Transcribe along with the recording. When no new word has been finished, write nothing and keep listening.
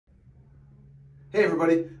Hey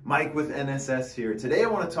everybody, Mike with NSS here. Today I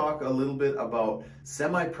want to talk a little bit about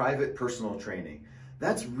semi-private personal training.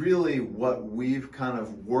 That's really what we've kind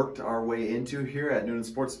of worked our way into here at Noonan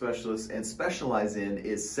Sports Specialists and specialize in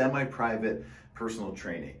is semi-private personal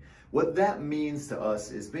training. What that means to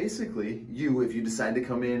us is basically you, if you decide to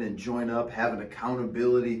come in and join up, have an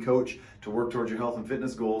accountability coach to work towards your health and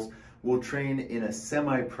fitness goals, will train in a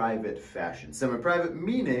semi-private fashion. Semi-private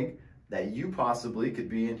meaning that you possibly could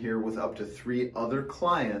be in here with up to 3 other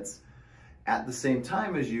clients at the same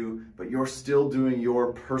time as you, but you're still doing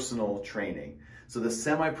your personal training. So the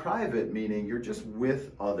semi-private meaning you're just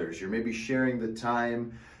with others. You're maybe sharing the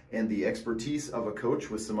time and the expertise of a coach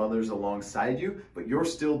with some others alongside you, but you're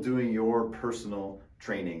still doing your personal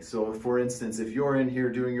training. So for instance, if you're in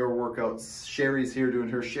here doing your workouts, Sherry's here doing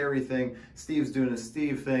her Sherry thing, Steve's doing his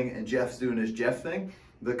Steve thing, and Jeff's doing his Jeff thing,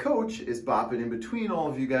 the coach is bopping in between all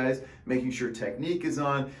of you guys, making sure technique is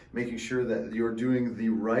on, making sure that you're doing the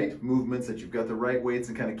right movements, that you've got the right weights,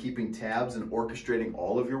 and kind of keeping tabs and orchestrating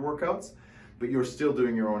all of your workouts, but you're still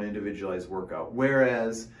doing your own individualized workout.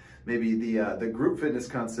 Whereas maybe the group fitness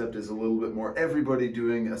concept is a little bit more everybody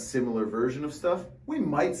doing a similar version of stuff. We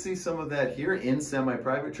might see some of that here in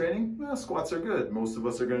semi-private training. Well, squats are good. Most of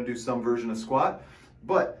us are going to do some version of squat,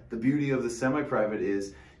 but the beauty of the semi-private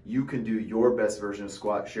is you can do your best version of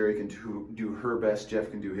squat, Sherry can do her best, Jeff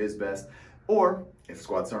can do his best, or if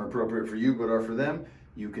squats aren't appropriate for you but are for them,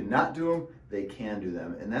 you can not do them, they can do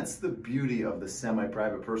them. And that's the beauty of the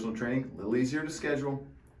semi-private personal training. A little easier to schedule,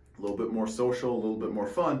 a little bit more social, a little bit more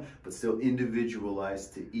fun, but still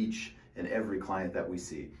individualized to each and every client that we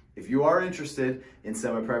see. If you are interested in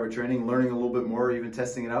semi-private training, learning a little bit more, or even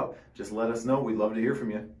testing it out, just let us know. We'd love to hear from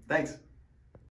you. Thanks.